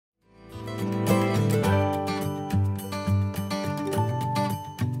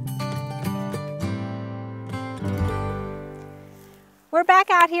We're back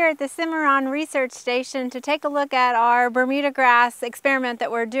out here at the Cimarron Research Station to take a look at our Bermuda grass experiment that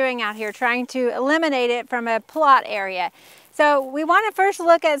we're doing out here, trying to eliminate it from a plot area. So we want to first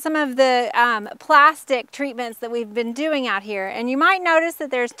look at some of the plastic treatments that we've been doing out here. And you might notice that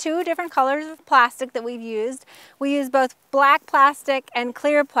there's two different colors of plastic that we've used. We use both black plastic and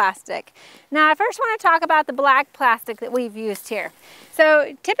clear plastic. Now I first want to talk about the black plastic that we've used here.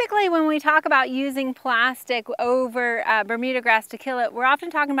 So typically when we talk about using plastic over Bermuda grass to kill it, we're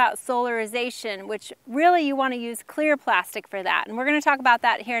often talking about solarization, which really you want to use clear plastic for that. And we're going to talk about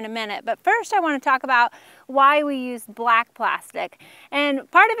that here in a minute. But first I want to talk about why we used black plastic. And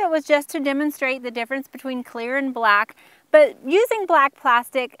part of it was just to demonstrate the difference between clear and black. But using black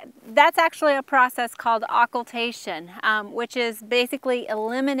plastic, that's actually a process called occultation, which is basically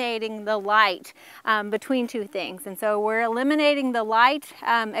eliminating the light between two things. And so we're eliminating the light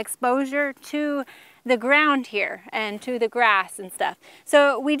exposure to the ground here and to the grass and stuff.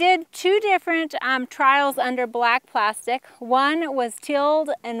 So we did two different trials under black plastic. One was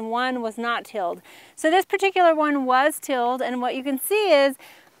tilled and one was not tilled. So this particular one was tilled, and what you can see is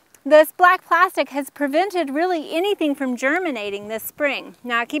this black plastic has prevented really anything from germinating this spring.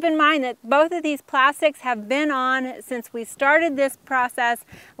 Now keep in mind that both of these plastics have been on since we started this process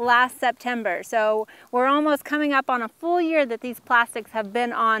last September. So we're almost coming up on a full year that these plastics have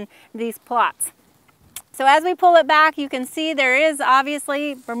been on these plots. So as we pull it back, you can see there is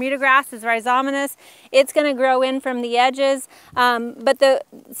obviously, Bermuda grass is rhizomatous. It's going to grow in from the edges, but the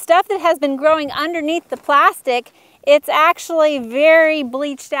stuff that has been growing underneath the plastic, it's actually very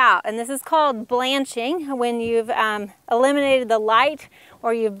bleached out, and this is called blanching when you've eliminated the light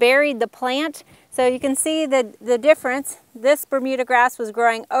or you've buried the plant. So you can see the difference. This Bermuda grass was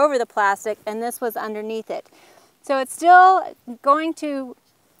growing over the plastic and this was underneath it. So it's still going to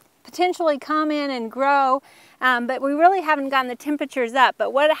potentially come in and grow, but we really haven't gotten the temperatures up.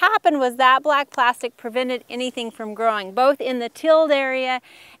 But what happened was that black plastic prevented anything from growing, both in the tilled area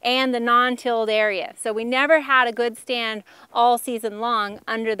and the non-tilled area. So we never had a good stand all season long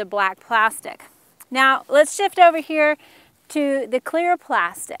under the black plastic. Now let's shift over here to the clear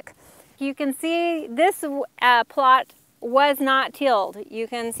plastic. You can see this plot was not tilled. You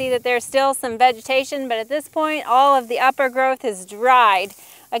can see that there's still some vegetation, but at this point all of the upper growth is dried.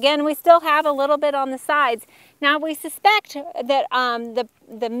 Again, we still have a little bit on the sides. Now we suspect that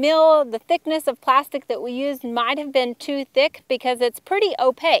the thickness of plastic that we used might have been too thick because it's pretty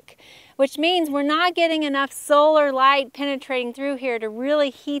opaque, which means we're not getting enough solar light penetrating through here to really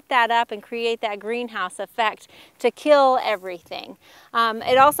heat that up and create that greenhouse effect to kill everything.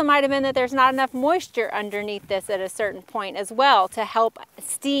 It also might have been that there's not enough moisture underneath this at a certain point as well to help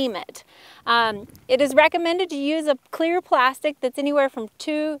steam it. It is recommended to use a clear plastic that's anywhere from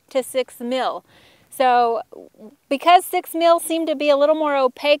 2 to 6 mil. So because 6 mil seemed to be a little more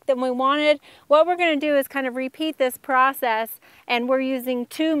opaque than we wanted, what we're going to do is kind of repeat this process, and we're using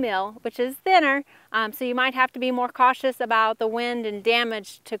 2 mil, which is thinner, so you might have to be more cautious about the wind and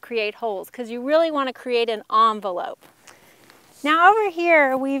damage to create holes, because you really want to create an envelope. Now over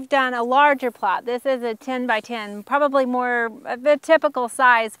here we've done a larger plot. This is a 10 by 10, probably more of a typical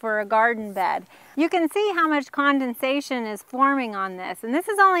size for a garden bed. You can see how much condensation is forming on this, and this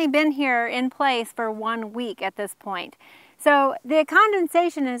has only been here in place for 1 week at this point. So the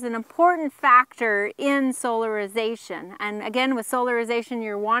condensation is an important factor in solarization. And again, with solarization,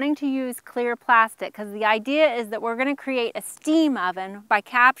 you're wanting to use clear plastic because the idea is that we're going to create a steam oven by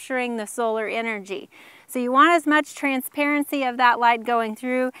capturing the solar energy. So you want as much transparency of that light going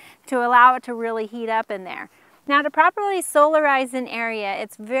through to allow it to really heat up in there. Now to properly solarize an area,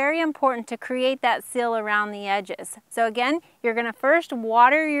 it's very important to create that seal around the edges. So again, you're going to first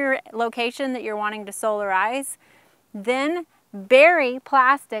water your location that you're wanting to solarize, then bury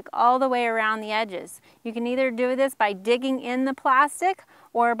plastic all the way around the edges. You can either do this by digging in the plastic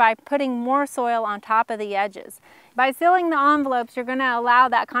or by putting more soil on top of the edges. By sealing the envelopes, you're going to allow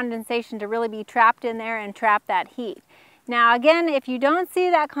that condensation to really be trapped in there and trap that heat. Now again, if you don't see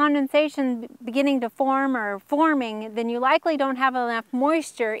that condensation beginning to form or forming, then you likely don't have enough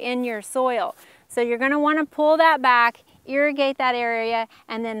moisture in your soil. So you're going to want to pull that back, irrigate that area,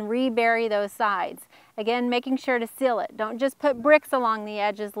 and then rebury those sides. Again, making sure to seal it. Don't just put bricks along the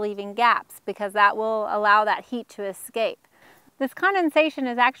edges leaving gaps, because that will allow that heat to escape. This condensation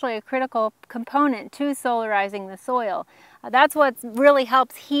is actually a critical component to solarizing the soil. That's what really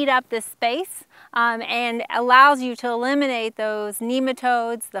helps heat up this space and allows you to eliminate those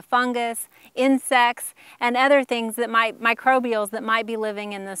nematodes, the fungus, insects, and other things that microbials that might be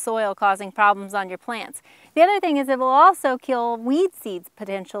living in the soil causing problems on your plants. The other thing is it will also kill weed seeds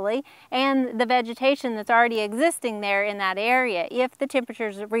potentially and the vegetation that's already existing there in that area if the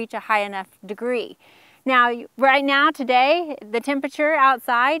temperatures reach a high enough degree. Now, right now, today, the temperature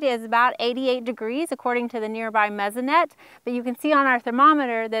outside is about 88 degrees according to the nearby mesonet, but you can see on our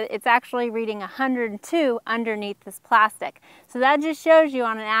thermometer that it's actually reading 102 underneath this plastic. So that just shows you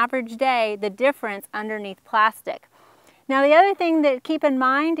on an average day the difference underneath plastic. Now, the other thing to keep in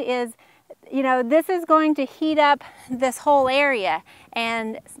mind is, you know, this is going to heat up this whole area,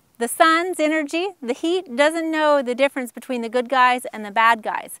 and the sun's energy, the heat, doesn't know the difference between the good guys and the bad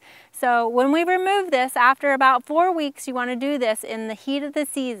guys. So when we remove this, after about 4 weeks, you want to do this in the heat of the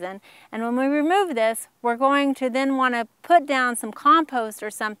season. And when we remove this, we're going to then want to put down some compost or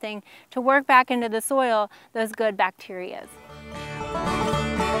something to work back into the soil those good bacteria.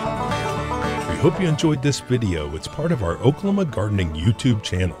 We hope you enjoyed this video. It's part of our Oklahoma Gardening YouTube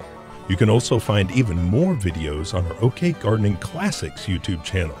channel. You can also find even more videos on our OK Gardening Classics YouTube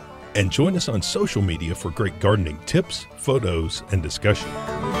channel. And join us on social media for great gardening tips, photos, and discussion.